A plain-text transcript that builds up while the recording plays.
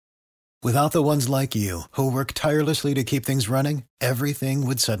Without the ones like you, who work tirelessly to keep things running, everything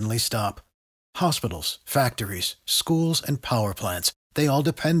would suddenly stop. Hospitals, factories, schools, and power plants, they all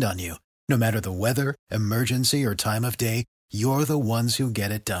depend on you. No matter the weather, emergency, or time of day, you're the ones who get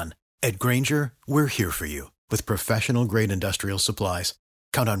it done. At Grainger, we're here for you with professional-grade industrial supplies.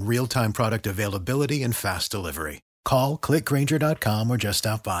 Count on real-time product availability and fast delivery. Call, clickgrainger.com, or just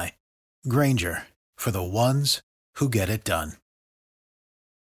stop by. Grainger, for the ones who get it done.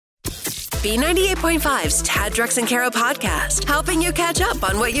 B98.5's Tad, Drex, and Kara podcast, helping you catch up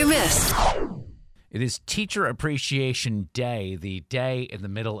on what you missed. It is Teacher Appreciation Day, the day in the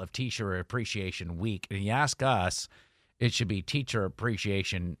middle of Teacher Appreciation Week. And you ask us, it should be Teacher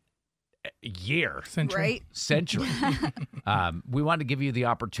Appreciation Year. Right? Century. We want to give you the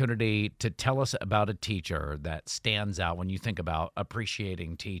opportunity to tell us about a teacher that stands out when you think about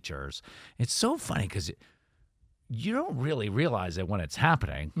appreciating teachers. It's so funny because you don't really realize it when it's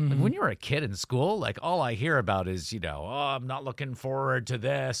happening. Mm-hmm. Like when you're a kid in school, like all I hear about is, oh, I'm not looking forward to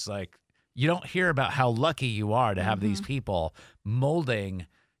this. Like you don't hear about how lucky you are to have these people molding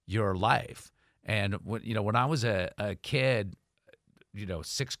your life. And when I was a kid,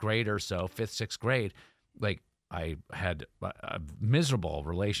 sixth grade or so, fifth, sixth grade, like I had a miserable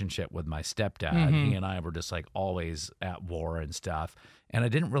relationship with my stepdad. Mm-hmm. He and I were just like always at war and stuff. And I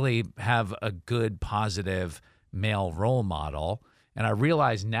didn't really have a good, positive male role model. And I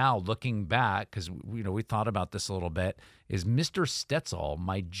realize now, looking back, because we thought about this a little bit, is Mr. Stetzel,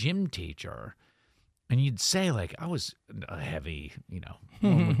 my gym teacher. And you'd say, like, I was a heavy,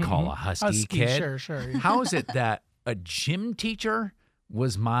 one would call a husky kid. Sure. How is it that a gym teacher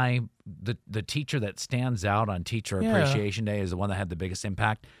was the teacher that stands out on Teacher Appreciation Day, is the one that had the biggest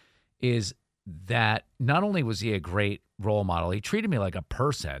impact? Is that not only was he a great role model, he treated me like a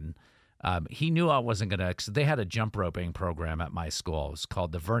person. He knew I wasn't going to, because they had a jump roping program at my school. It was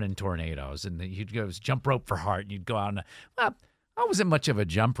called the Vernon Tornadoes. And you'd go, it was jump rope for heart. And you'd go out and, I wasn't much of a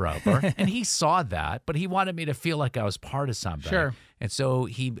jump roper. And he saw that, but he wanted me to feel like I was part of something. Sure. And so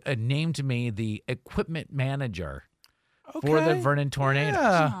he named me the equipment manager for the Vernon Tornadoes.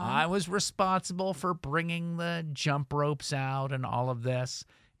 Yeah. I was responsible for bringing the jump ropes out and all of this.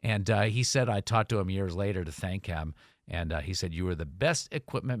 And he said, I talked to him years later to thank him. And he said, you were the best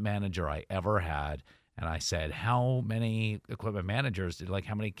equipment manager I ever had. And I said, how many equipment managers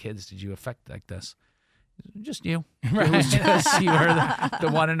how many kids did you affect like this? Just you. Right. It was just, you were the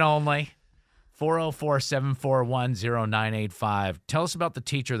one and only. 404-741-0985. Tell us about the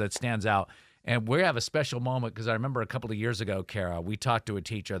teacher that stands out. And we have a special moment because I remember a couple of years ago, Kara, we talked to a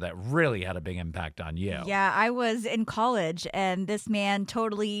teacher that really had a big impact on you. Yeah, I was in college, and this man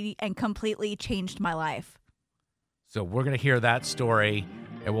totally and completely changed my life. So we're going to hear that story,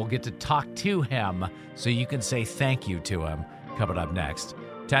 and we'll get to talk to him so you can say thank you to him coming up next.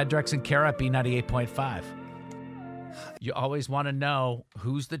 Tad, Drex, and Kara at B98.5. You always want to know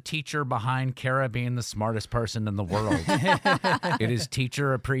who's the teacher behind Kara being the smartest person in the world. It is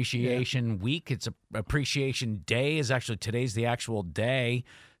Teacher Appreciation Week. It's Appreciation Day. Today's the actual day.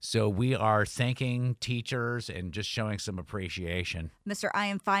 So we are thanking teachers and just showing some appreciation. Mr.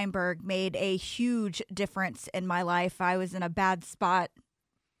 Ian Feinberg made a huge difference in my life. I was in a bad spot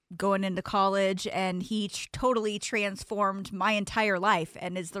going into college, and he totally transformed my entire life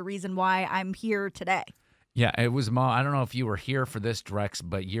and is the reason why I'm here today. Yeah, it was, I don't know if you were here for this, Drex,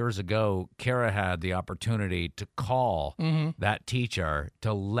 but years ago, Kara had the opportunity to call that teacher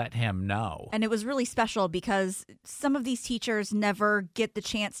to let him know. And it was really special because some of these teachers never get the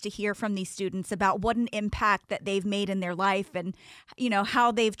chance to hear from these students about what an impact that they've made in their life and,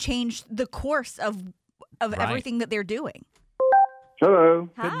 how they've changed the course of everything that they're doing. Hello.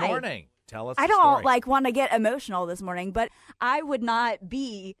 Good morning. Tell us the I don't story. want to get emotional this morning, but I would not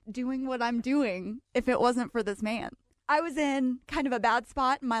be doing what I'm doing if it wasn't for this man. I was in kind of a bad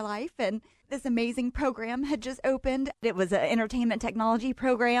spot in my life, and this amazing program had just opened. It was an entertainment technology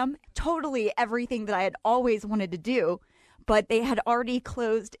program, totally everything that I had always wanted to do, but they had already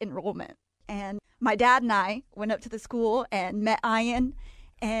closed enrollment. And my dad and I went up to the school and met Ian,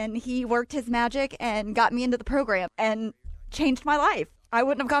 and he worked his magic and got me into the program and changed my life. I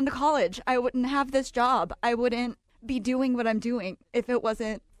wouldn't have gone to college. I wouldn't have this job. I wouldn't be doing what I'm doing if it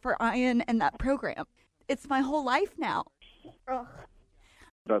wasn't for Ian and that program. It's my whole life now. Ugh.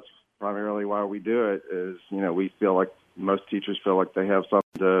 That's primarily why we do it is, we feel like most teachers feel like they have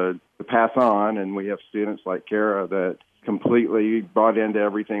something to pass on, and we have students like Kara that completely bought into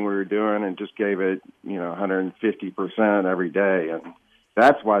everything we were doing and just gave it, 150% every day. And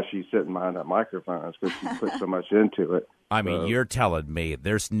that's why she's sitting behind that microphone, is because she put so much into it. I mean, you're telling me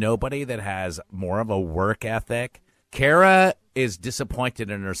there's nobody that has more of a work ethic Kara is disappointed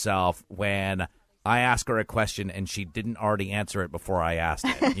in herself when I ask her a question and she didn't already answer it before I asked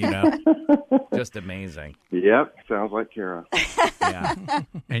it, you know? Just amazing. Yep, sounds like Kara. Yeah.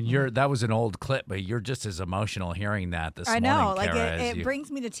 And that was an old clip, but you're just as emotional hearing that this morning, I know, like Kara, it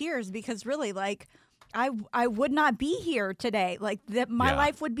brings me to tears because really, like, I would not be here today. Like my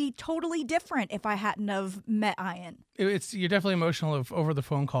life would be totally different if I hadn't have met Ian. You're definitely emotional over the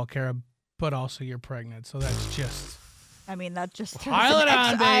phone call, Kara, but also you're pregnant, so that's just. I mean, that just pile it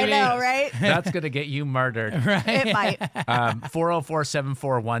on, baby. I know, right? That's going to get you murdered. Right. It might.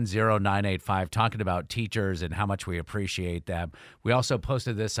 404-741-0985, talking about teachers and how much we appreciate them. We also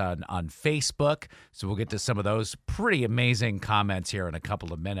posted this on Facebook, so we'll get to some of those pretty amazing comments here in a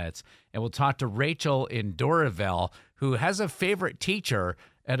couple of minutes. And we'll talk to Rachel in Doraville, who has a favorite teacher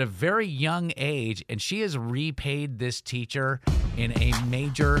at a very young age, and she has repaid this teacher in a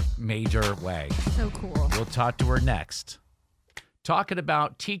major, major way. So cool. We'll talk to her next. Talking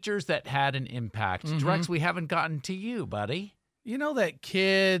about teachers that had an impact. Drex, we haven't gotten to you, buddy. You know that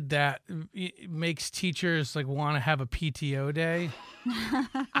kid that makes teachers like want to have a PTO day? You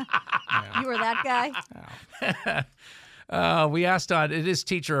were that guy? We asked it is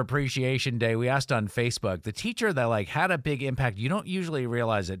Teacher Appreciation Day. We asked on Facebook, the teacher that had a big impact, you don't usually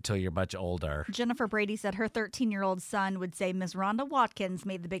realize it till you're much older. Jennifer Brady said her 13-year-old son would say Ms. Rhonda Watkins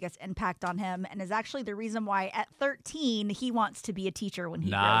made the biggest impact on him and is actually the reason why at 13 he wants to be a teacher when he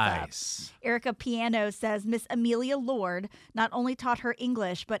grows up. Erica Piano says Miss Amelia Lord not only taught her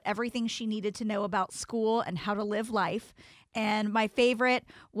English, but everything she needed to know about school and how to live life. And my favorite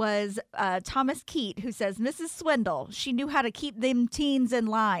was Thomas Keat, who says, Mrs. Swindle, she knew how to keep them teens in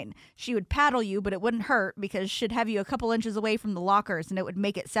line. She would paddle you, but it wouldn't hurt because she'd have you a couple inches away from the lockers, and it would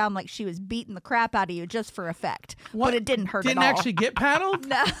make it sound like she was beating the crap out of you just for effect. What? But it didn't hurt Didn't at all. actually get paddled?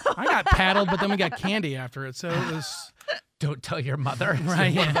 No. I got paddled, but then we got candy after it, so it was... Don't tell your mother.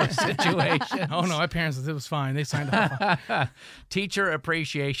 Right. One of those situations. Oh, no, my parents, it was fine. They signed off. Teacher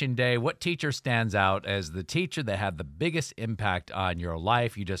Appreciation Day. What teacher stands out as the teacher that had the biggest impact on your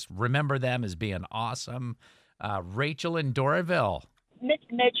life? You just remember them as being awesome. Rachel in Doraville. Miss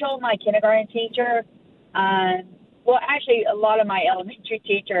Mitchell, my kindergarten teacher. Well, actually, a lot of my elementary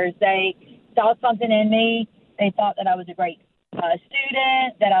teachers, they saw something in me. They thought that I was a great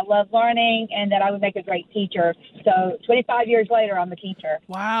student, that I love learning, and that I would make a great teacher. So 25 years later, I'm a teacher.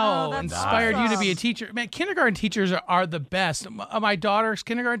 Wow, Oh, that's inspired you to be a awesome. teacher. Man, kindergarten teachers are the best. My daughter's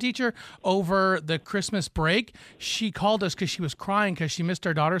kindergarten teacher, over the Christmas break, she called us because she was crying because she missed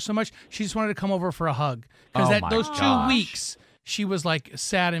our daughter so much. She just wanted to come over for a hug. Because those 2 weeks, she was like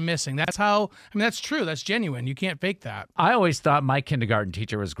sad and missing. That's true. That's genuine. You can't fake that. I always thought my kindergarten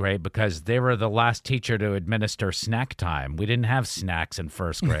teacher was great because they were the last teacher to administer snack time. We didn't have snacks in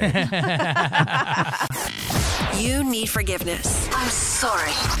first grade. You need forgiveness. I'm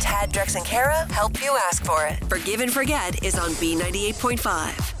sorry. Tad, Drex, and Kara help you ask for it. Forgive and Forget is on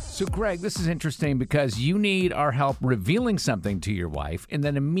B98.5. So, Greg, this is interesting because you need our help revealing something to your wife and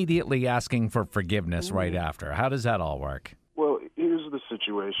then immediately asking for forgiveness right after. How does that all work? Well, here's the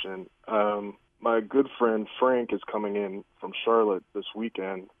situation. My good friend Frank is coming in from Charlotte this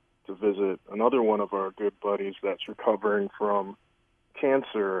weekend to visit another one of our good buddies that's recovering from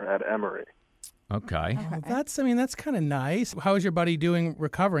cancer at Emory. Okay. That's kind of nice. How is your buddy doing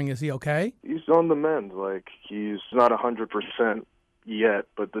recovering? Is he okay? He's on the mend. He's not 100% yet,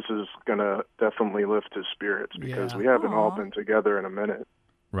 but this is going to definitely lift his spirits because we haven't all been together in a minute.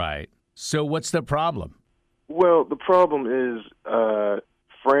 Right. So what's the problem? Well, the problem is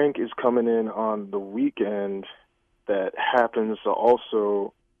Frank is coming in on the weekend that happens to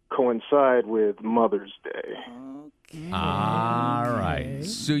also coincide with Mother's Day. All right.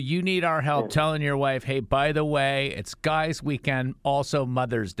 So you need our help telling your wife, hey, by the way, it's Guys Weekend, also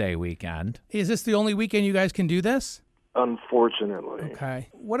Mother's Day weekend. Is this the only weekend you guys can do this? Unfortunately. Okay.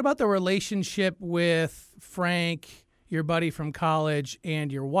 What about the relationship with Frank, your buddy from college,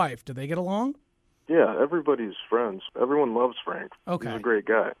 and your wife? Do they get along? Yeah, everybody's friends. Everyone loves Frank. Okay. He's a great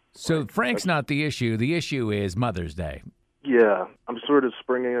guy. So Frank's not the issue. The issue is Mother's Day. Yeah, I'm sort of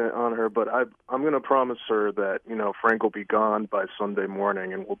springing it on her, but I'm going to promise her that, Frank will be gone by Sunday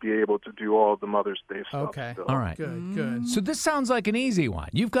morning and we'll be able to do all the Mother's Day stuff. Okay. still. All right. Good. So this sounds like an easy one.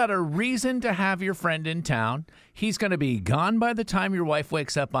 You've got a reason to have your friend in town. He's going to be gone by the time your wife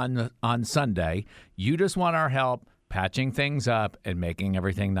wakes up on Sunday. You just want our help patching things up and making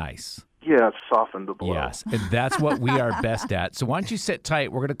everything nice. Yeah, soften the blow. Yes, and that's what we are best at. So why don't you sit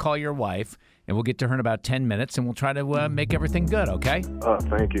tight? We're going to call your wife, and we'll get to her in about 10 minutes, and we'll try to make everything good, okay?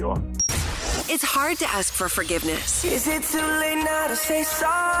 Thank you all. It's hard to ask for forgiveness. Is it too late now to say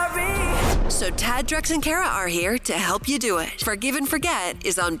sorry? So Tad, Drex, and Kara are here to help you do it. Forgive and Forget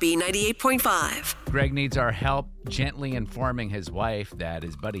is on B98.5. Greg needs our help gently informing his wife that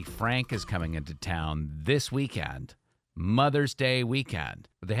his buddy Frank is coming into town this weekend, Mother's Day weekend.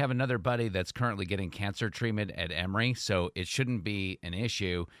 But they have another buddy that's currently getting cancer treatment at Emory, so it shouldn't be an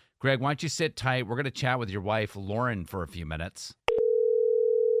issue. Greg, why don't you sit tight? We're going to chat with your wife, Lauren, for a few minutes.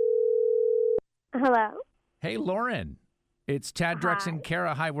 Hello? Hey, Lauren. It's Tad, Drex, and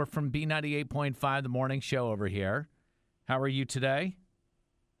Kara. Hi, we're from B98.5, the morning show over here. How are you today?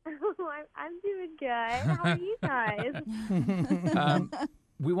 I'm doing good. How are you guys?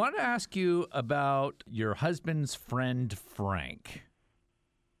 We want to ask you about your husband's friend, Frank.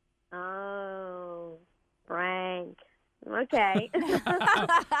 Oh, Frank. Okay.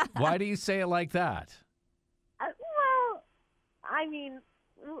 Why do you say it like that? Well, I mean,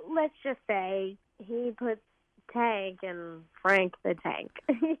 let's just say he puts Tank in Frank the Tank.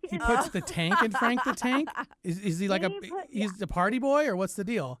 He puts the tank in Frank the Tank? Is he like he's the party boy, or what's the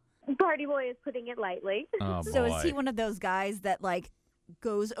deal? Party boy is putting it lightly. Oh, So is he one of those guys that like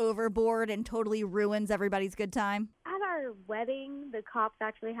goes overboard and totally ruins everybody's good time? At our wedding, the cops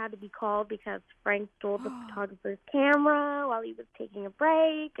actually had to be called because Frank stole the photographer's camera while he was taking a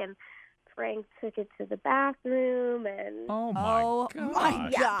break, and Frank took it to the bathroom, and Oh my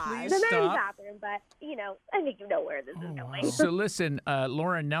yeah, the men's bathroom. But I think you know where this is going. So listen,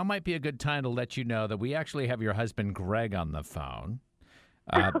 Lauren, now might be a good time to let you know that we actually have your husband Greg on the phone.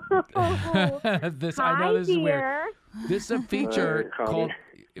 I know this is weird. This is a feature called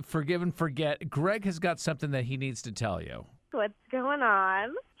Forgive and Forget. Greg has got something that he needs to tell you. What's going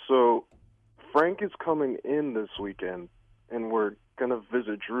on? So Frank is coming in this weekend, and we're going to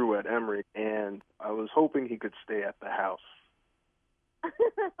visit Drew at Emory, and I was hoping he could stay at the house.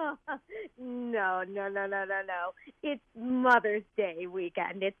 No. It's Mother's Day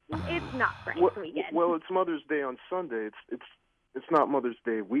weekend. It's not Frank's weekend. Well, it's Mother's Day on Sunday. It's not Mother's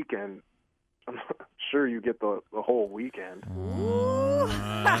Day weekend. I'm not sure you get the whole weekend.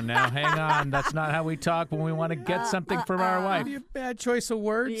 Now, hang on. That's not how we talk when we want to get something from our wife. Bad choice of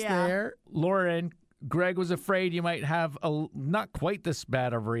words there. Lauren, Greg was afraid you might have not quite this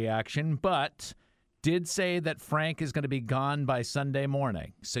bad of a reaction, but did say that Frank is going to be gone by Sunday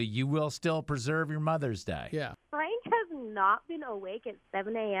morning. So you will still preserve your Mother's Day. Yeah. Frank has not been awake at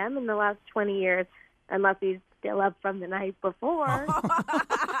 7 a.m. in the last 20 years, unless he's still up from the night before.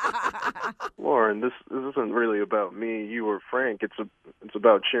 Lauren, this isn't really about me, you, or Frank. It's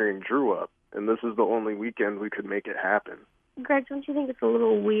about cheering Drew up, and this is the only weekend we could make it happen. Greg, don't you think it's a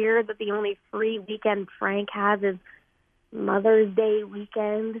little weird that the only free weekend Frank has is Mother's Day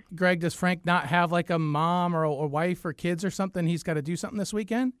weekend? Greg, does Frank not have like a mom or a wife or kids or something? He's got to do something this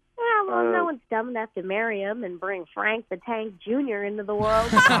weekend? Yeah, well, no one's dumb enough to marry him and bring Frank the Tank Jr. into the world.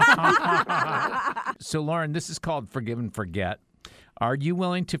 So, Lauren, this is called Forgive and Forget. Are you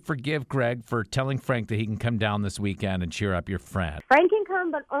willing to forgive Greg for telling Frank that he can come down this weekend and cheer up your friend? Frank can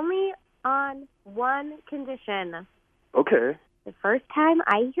come, but only on one condition. Okay. The first time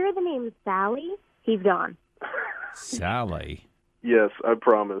I hear the name Sally, he's gone. Sally? Yes, I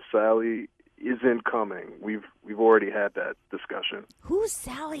promise. Sally isn't coming. We've already had that discussion. Who's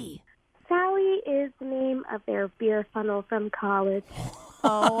Sally? Sally is the name of their beer funnel from college.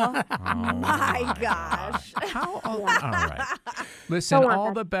 Oh my gosh. All right. Listen,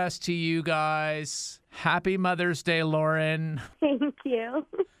 all the best to you guys. Happy Mother's Day, Lauren. Thank you.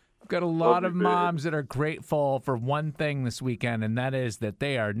 I've got a lot of moms that are grateful for one thing this weekend, and that is that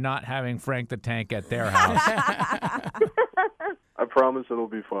they are not having Frank the Tank at their house. I promise it'll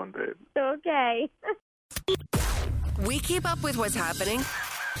be fun, babe. Okay. We keep up with what's happening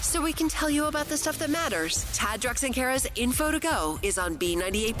so we can tell you about the stuff that matters. Tad, Drex, and Kara's Info to Go is on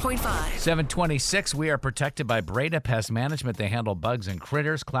B98.5. 726, we are protected by Breda Pest Management. They handle bugs and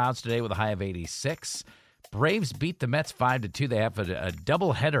critters. Clouds today with a high of 86. Braves beat the Mets 5-2. They have a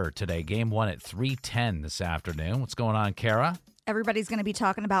doubleheader today. Game 1 at 3:10 this afternoon. What's going on, Kara? Everybody's going to be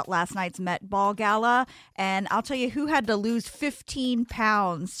talking about last night's Met Ball Gala, and I'll tell you who had to lose 15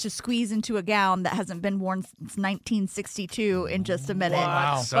 pounds to squeeze into a gown that hasn't been worn since 1962 in just a minute.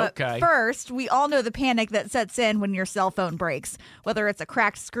 Wow. But Okay. first, we all know the panic that sets in when your cell phone breaks. Whether it's a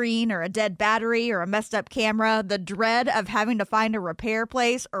cracked screen or a dead battery or a messed up camera, the dread of having to find a repair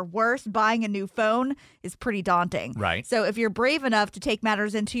place or worse, buying a new phone is pretty daunting. Right. So if you're brave enough to take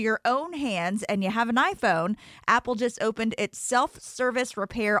matters into your own hands and you have an iPhone, Apple just opened its self-service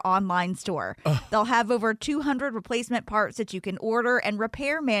repair online store. They'll have over 200 replacement parts that you can order and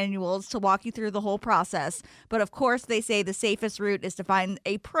repair manuals to walk you through the whole process. But of course, they say the safest route is to find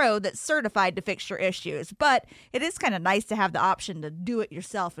a pro that's certified to fix your issues. But it is kind of nice to have the option to do it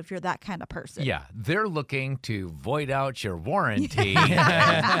yourself if you're that kind of person. Yeah, they're looking to void out your warranty.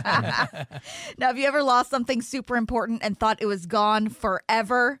 Now, have you ever lost something super important and thought it was gone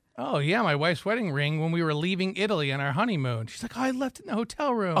forever? Oh, yeah, my wife's wedding ring when we were leaving Italy on our honeymoon. She's like, oh, I left it in the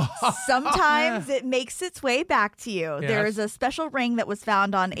hotel room. Sometimes it makes its way back to you. Yes. There is a special ring that was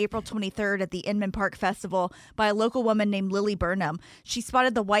found on April 23rd at the Inman Park Festival by a local woman named Lily Burnham. She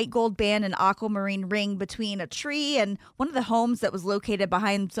spotted the white gold band and aquamarine ring between a tree and one of the homes that was located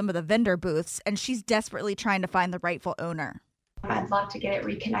behind some of the vendor booths, and she's desperately trying to find the rightful owner. I'd love to get it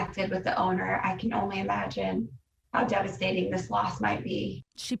reconnected with the owner. I can only imagine how devastating this loss might be.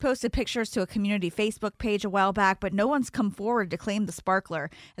 She posted pictures to a community Facebook page a while back, but no one's come forward to claim the sparkler.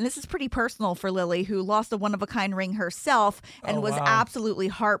 And this is pretty personal for Lily, who lost a one-of-a-kind ring herself and was absolutely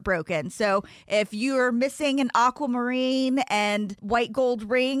heartbroken. So if you're missing an aquamarine and white gold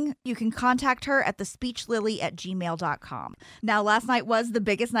ring, you can contact her at thespeechlily@gmail.com. Now, last night was the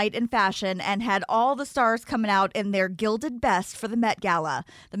biggest night in fashion and had all the stars coming out in their gilded best for the Met Gala.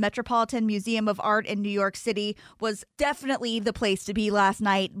 The Metropolitan Museum of Art in New York City was definitely the place to be last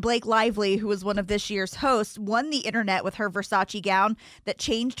night. Blake Lively, who was one of this year's hosts, won the internet with her Versace gown that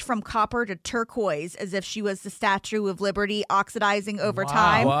changed from copper to turquoise as if she was the Statue of Liberty oxidizing over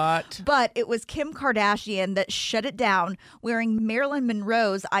time. What? But it was Kim Kardashian that shut it down, wearing Marilyn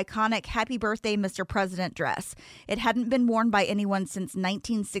Monroe's iconic Happy Birthday, Mr. President dress. It hadn't been worn by anyone since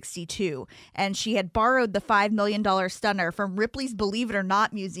 1962, and she had borrowed the $5 million stunner from Ripley's Believe It or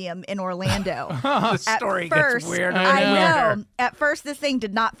Not Museum in Orlando. The story gets weirder. I know. At first, this thing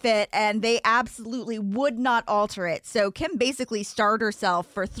did not fit, and they absolutely would not alter it. So Kim basically starved herself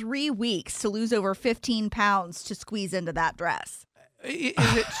for 3 weeks to lose over 15 pounds to squeeze into that dress. Is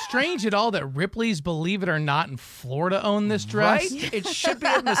it strange at all that Ripley's Believe It or Not in Florida own this dress? Right? It should be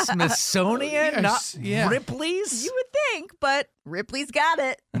in the Smithsonian, not Ripley's. You would think, but Ripley's got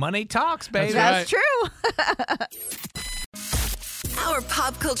it. Money talks, baby. That's true. Our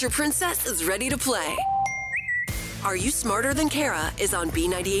pop culture princess is ready to play. Are You Smarter Than Kara is on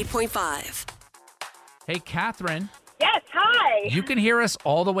B98.5. Hey, Catherine. Yes, hi. You can hear us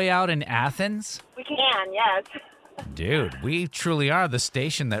all the way out in Athens? We can, yes. Dude, we truly are the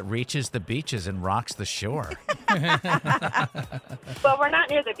station that reaches the beaches and rocks the shore. But we're not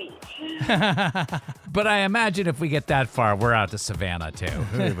near the beach. But I imagine if we get that far, we're out to Savannah, too.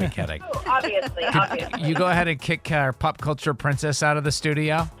 Who are we kidding? Oh, obviously. You go ahead and kick our pop culture princess out of the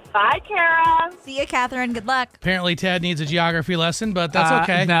studio? Bye, Kara. See you, Catherine. Good luck. Apparently, Ted needs a geography lesson, but that's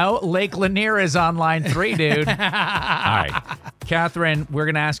okay. No, Lake Lanier is on line 3, dude. All right. Catherine, we're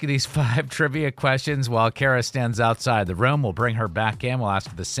going to ask you these 5 trivia questions while Kara stands outside the room. We'll bring her back in. We'll ask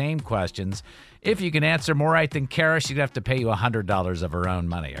her the same questions. If you can answer more right than Kara, she'd have to pay you $100 of her own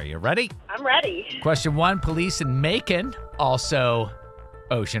money. Are you ready? I'm ready. Question 1, police in Macon, also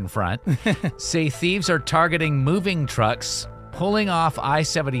oceanfront, say thieves are targeting moving trucks pulling off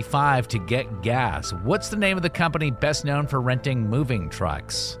I-75 to get gas. What's the name of the company best known for renting moving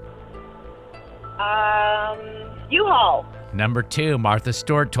trucks? U-Haul. Number 2, Martha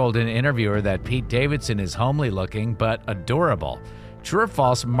Stewart told an interviewer that Pete Davidson is homely looking but adorable. True or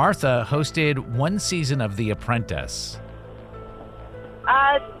false, Martha hosted one season of The Apprentice?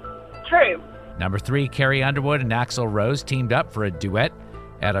 True. Number 3, Carrie Underwood and Axl Rose teamed up for a duet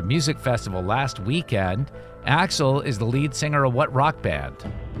at a music festival last weekend. Axl is the lead singer of what rock band?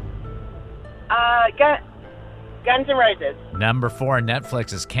 Guns N' Roses. Number 4,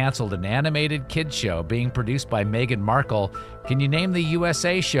 Netflix has canceled an animated kids show being produced by Meghan Markle. Can you name the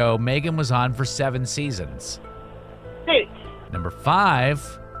USA show Meghan was on for 7 seasons? Suits. Number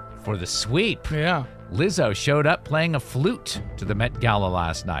 5, for the sweep. Yeah. Lizzo showed up playing a flute to the Met Gala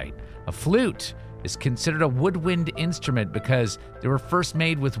last night. A flute is considered a woodwind instrument because they were first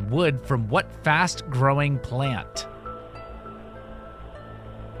made with wood from what fast-growing plant?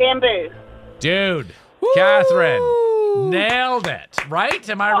 Bamboo. Dude, Catherine, nailed it. Right?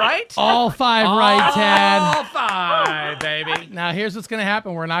 Am I right? All 5 right, Ted. All 5, baby. Now, here's what's going to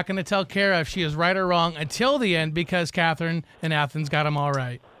happen. We're not going to tell Kara if she is right or wrong until the end because Catherine in Athens got them all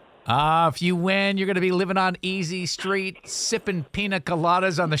right. If you win, you're going to be living on Easy Street, sipping pina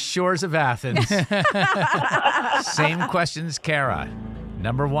coladas on the shores of Athens. Same questions, Kara.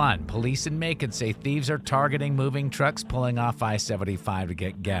 Number 1, police in Macon say thieves are targeting moving trucks pulling off I-75 to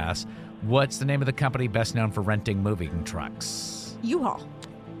get gas. What's the name of the company best known for renting moving trucks? U-Haul.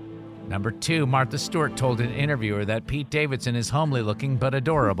 Number 2, Martha Stewart told an interviewer that Pete Davidson is homely looking but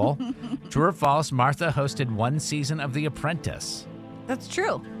adorable. True or false, Martha hosted one season of The Apprentice? That's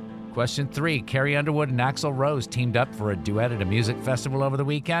true. Question 3, Carrie Underwood and Axl Rose teamed up for a duet at a music festival over the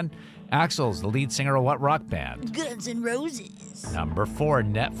weekend. Axl's the lead singer of what rock band? Guns N' Roses. Number 4,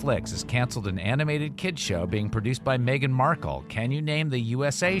 Netflix has canceled an animated kids show being produced by Meghan Markle. Can you name the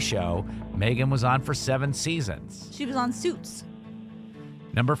USA show Meghan was on for 7 seasons? She was on Suits.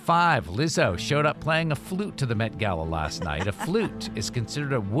 Number 5, Lizzo showed up playing a flute to the Met Gala last night. A flute is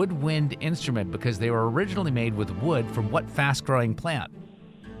considered a woodwind instrument because they were originally made with wood from what fast-growing plant?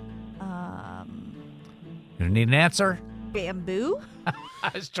 You need an answer? Bamboo?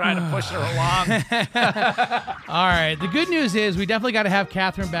 I was trying to push her along. All right. The good news is we definitely got to have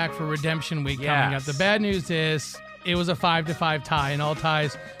Catherine back for Redemption Week coming up. The bad news is it was a 5-5 tie, and all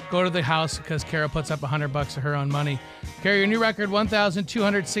ties go to the house because Kara puts up $100 of her own money. Kara, your new record,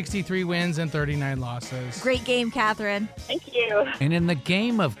 1,263 wins and 39 losses. Great game, Catherine. Thank you. And in the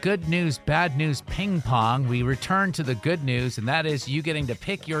game of good news, bad news ping pong, we return to the good news, and that is you getting to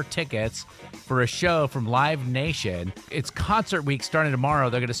pick your tickets for a show from Live Nation. It's concert week starting tomorrow.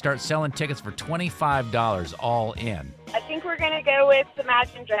 They're going to start selling tickets for $25 all in. I think we're going to go with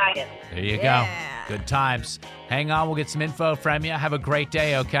Imagine Dragons. There you go. Good times. Hang on, we'll get some info from you. Have a great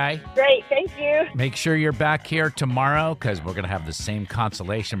day, okay? Great, thank you. Make sure you're back here tomorrow because we're going to have the same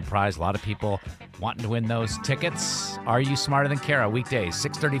consolation prize. A lot of people wanting to win those tickets. Are You Smarter Than Kara? Weekdays,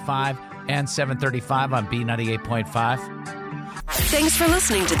 6:35 and 7:35 on B98.5. Thanks for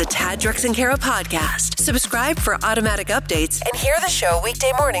listening to the Tad, Drex, and Kara podcast. Subscribe for automatic updates and hear the show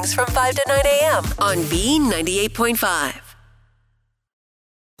weekday mornings from 5 to 9 a.m. on B98.5.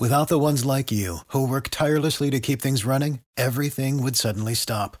 Without the ones like you, who work tirelessly to keep things running, everything would suddenly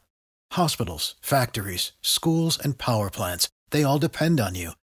stop. Hospitals, factories, schools, and power plants, they all depend on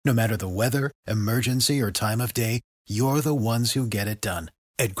you. No matter the weather, emergency, or time of day, you're the ones who get it done.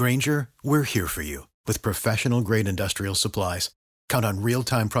 At Grainger, we're here for you with professional-grade industrial supplies. Count on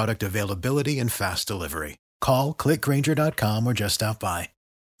real-time product availability and fast delivery. Call, click Grainger.com, or just stop by.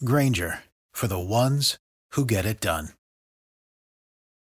 Grainger, for the ones who get it done.